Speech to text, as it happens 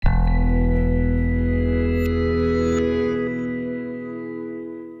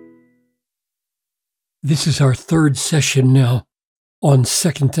This is our third session now on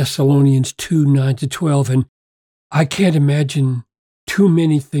 2 Thessalonians 2, 9-12, and I can't imagine too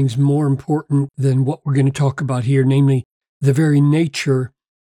many things more important than what we're going to talk about here, namely the very nature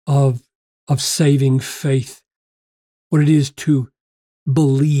of saving faith, what it is to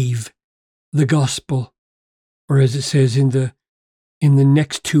believe the gospel, or as it says in the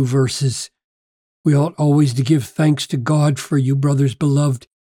next two verses, we ought always to give thanks to God for you, brothers beloved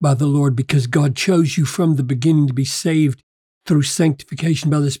by the Lord, because God chose you from the beginning to be saved through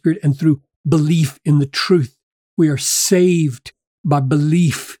sanctification by the Spirit and through belief in the truth. We are saved by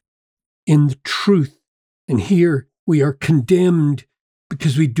belief in the truth. And here we are condemned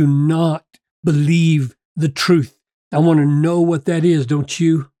because we do not believe the truth. I want to know what that is, don't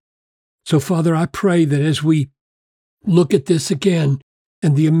you? So, Father, I pray that as we look at this again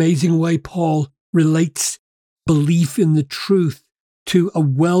and the amazing way Paul relates belief in the truth to a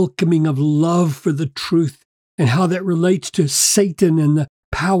welcoming of love for the truth, and how that relates to Satan and the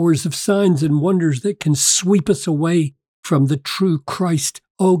powers of signs and wonders that can sweep us away from the true Christ.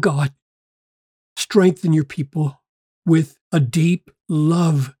 Oh God, strengthen your people with a deep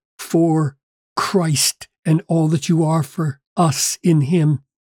love for Christ and all that you are for us in him,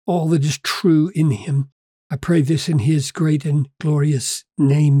 all that is true in him. I pray this in his great and glorious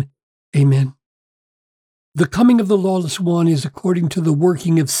name. Amen. The coming of the lawless one is according to the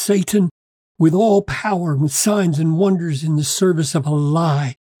working of Satan, with all power, with signs and wonders in the service of a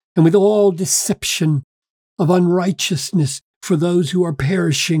lie, and with all deception of unrighteousness for those who are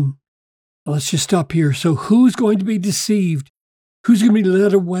perishing. Now, let's just stop here. So who's going to be deceived? Who's going to be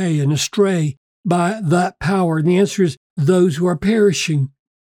led away and astray by that power? And the answer is those who are perishing.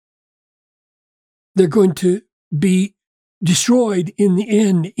 They're going to be destroyed in the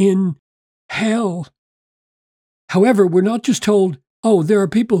end in hell. However, we're not just told, oh, there are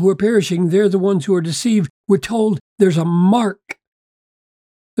people who are perishing, they're the ones who are deceived. We're told there's a mark.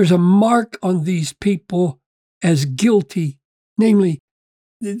 There's a mark on these people as guilty. Namely,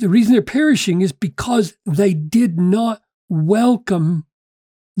 the reason they're perishing is because they did not welcome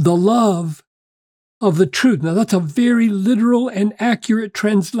the love of the truth. Now, that's a very literal and accurate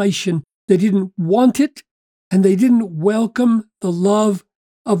translation. They didn't want it, and they didn't welcome the love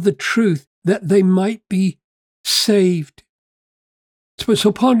of the truth that they might be saved.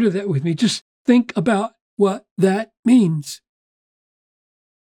 So ponder that with me. Just think about what that means.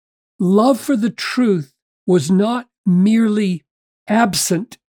 Love for the truth was not merely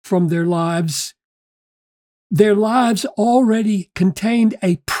absent from their lives. Their lives already contained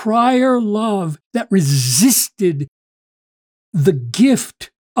a prior love that resisted the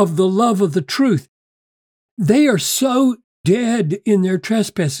gift of the love of the truth. They are so dead in their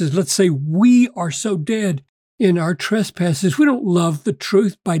trespasses. Let's say we are so dead in our trespasses. We don't love the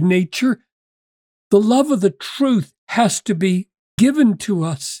truth by nature. The love of the truth has to be given to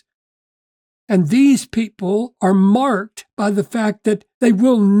us. And these people are marked by the fact that they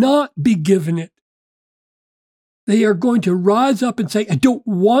will not be given it. They are going to rise up and say, I don't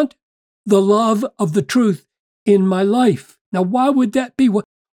want the love of the truth in my life. Now, why would that be?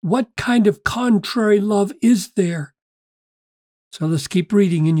 What kind of contrary love is there? So let's keep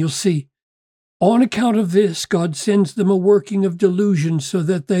reading and you'll see. On account of this, God sends them a working of delusion so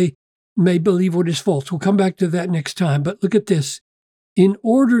that they may believe what is false. We'll come back to that next time, but look at this. In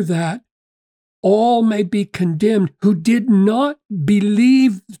order that all may be condemned who did not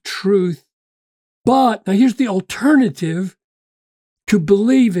believe the truth, but, now here's the alternative to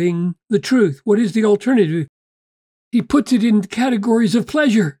believing the truth. What is the alternative? He puts it in categories of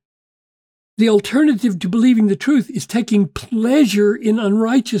pleasure. The alternative to believing the truth is taking pleasure in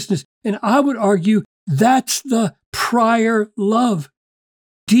unrighteousness. And I would argue that's the prior love.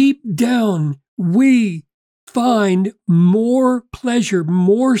 Deep down, we find more pleasure,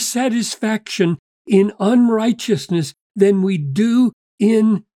 more satisfaction in unrighteousness than we do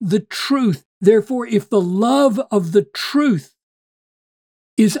in the truth. Therefore, if the love of the truth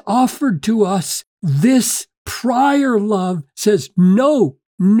is offered to us, this prior love says, no,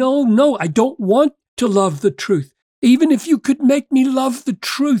 I don't want to love the truth. Even if you could make me love the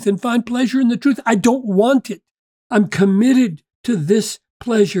truth and find pleasure in the truth, I don't want it. I'm committed to this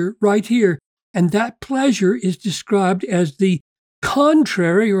pleasure right here. And that pleasure is described as the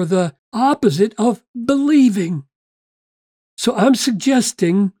contrary or the opposite of believing. So I'm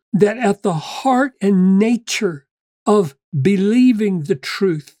suggesting that at the heart and nature of believing the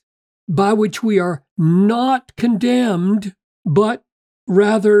truth, by which we are not condemned, but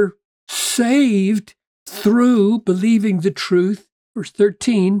rather saved through believing the truth, verse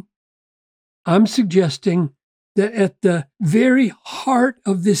 13, I'm suggesting that at the very heart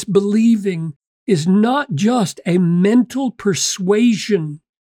of this believing is not just a mental persuasion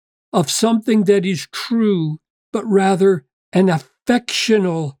of something that is true, but rather an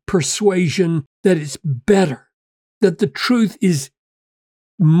affectional persuasion that it's better, that the truth is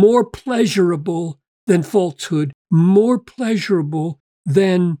more pleasurable than falsehood, more pleasurable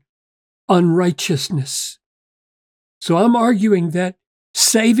than unrighteousness. So I'm arguing that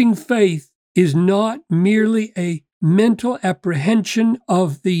saving faith is not merely a mental apprehension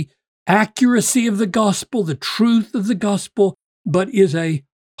of the accuracy of the gospel, the truth of the gospel, but is a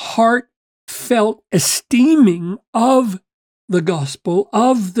heartfelt esteeming of the gospel,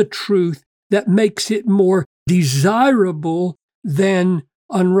 of the truth, that makes it more desirable than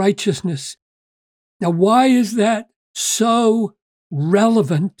unrighteousness. Now, why is that so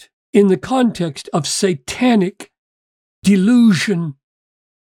relevant in the context of satanic delusion?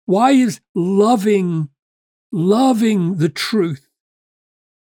 Why is loving the truth?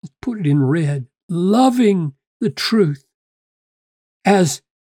 Let's put it in red. Loving the truth as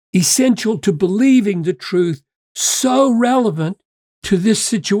essential to believing the truth, so relevant to this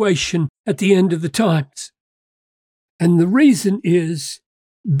situation at the end of the times. And the reason is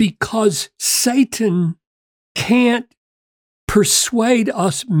because Satan can't persuade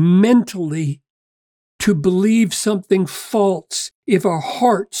us mentally to believe something false if our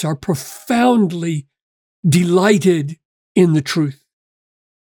hearts are profoundly delighted in the truth.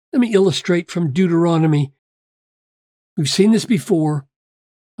 Let me illustrate from Deuteronomy. We've seen this before.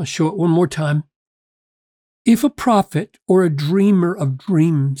 I'll show it one more time. If a prophet or a dreamer of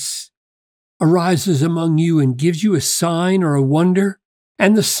dreams arises among you and gives you a sign or a wonder,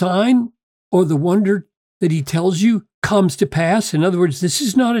 and the sign or the wonder that he tells you comes to pass, in other words, this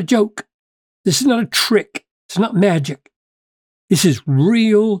is not a joke. This is not a trick. It's not magic. This is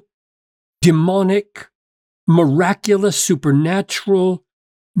real, demonic, miraculous, supernatural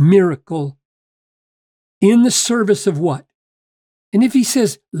miracle in the service of what? And if he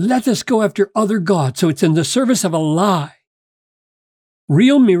says, let us go after other gods, so it's in the service of a lie.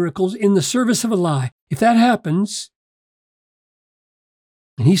 Real miracles in the service of a lie. If that happens,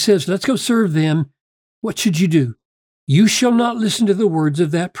 and he says, let's go serve them, what should you do? You shall not listen to the words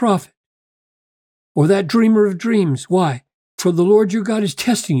of that prophet or that dreamer of dreams. Why? For the Lord your God is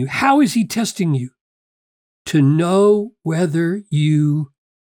testing you. How is he testing you? To know whether you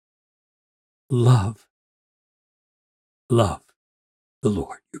love the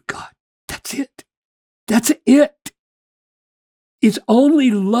Lord your God. That's it. That's it. It's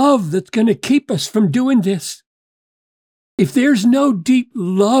only love that's going to keep us from doing this. If there's no deep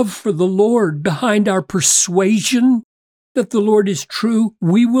love for the Lord behind our persuasion that the Lord is true,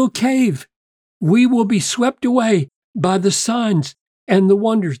 we will cave. We will be swept away by the signs and the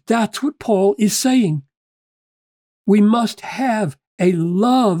wonders. That's what Paul is saying. We must have a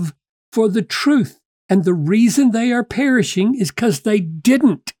love for the truth. And the reason they are perishing is because they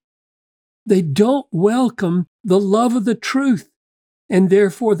didn't. They don't welcome the love of the truth. And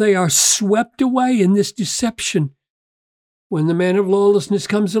therefore they are swept away in this deception. When the man of lawlessness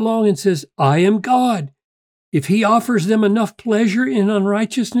comes along and says, I am God, if he offers them enough pleasure in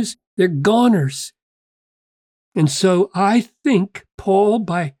unrighteousness, they're goners. And so I think Paul,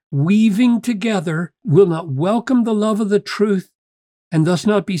 by weaving together, will not welcome the love of the truth and thus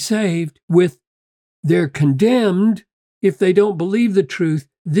not be saved with they're condemned if they don't believe the truth.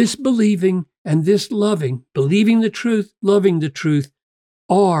 This believing and this loving, believing the truth, loving the truth,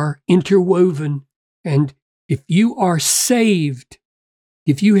 are interwoven. And if you are saved,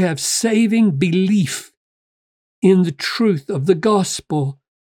 if you have saving belief in the truth of the gospel,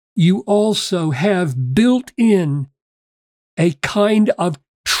 you also have built in a kind of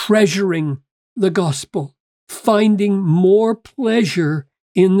treasuring the gospel, finding more pleasure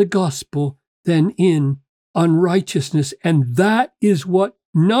in the gospel than in unrighteousness. And that is what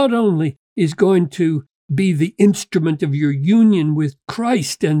not only is going to be the instrument of your union with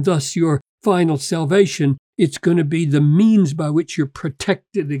Christ and thus your final salvation, it's going to be the means by which you're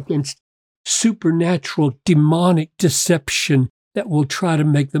protected against supernatural demonic deception that will try to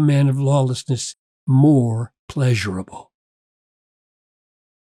make the man of lawlessness more pleasurable.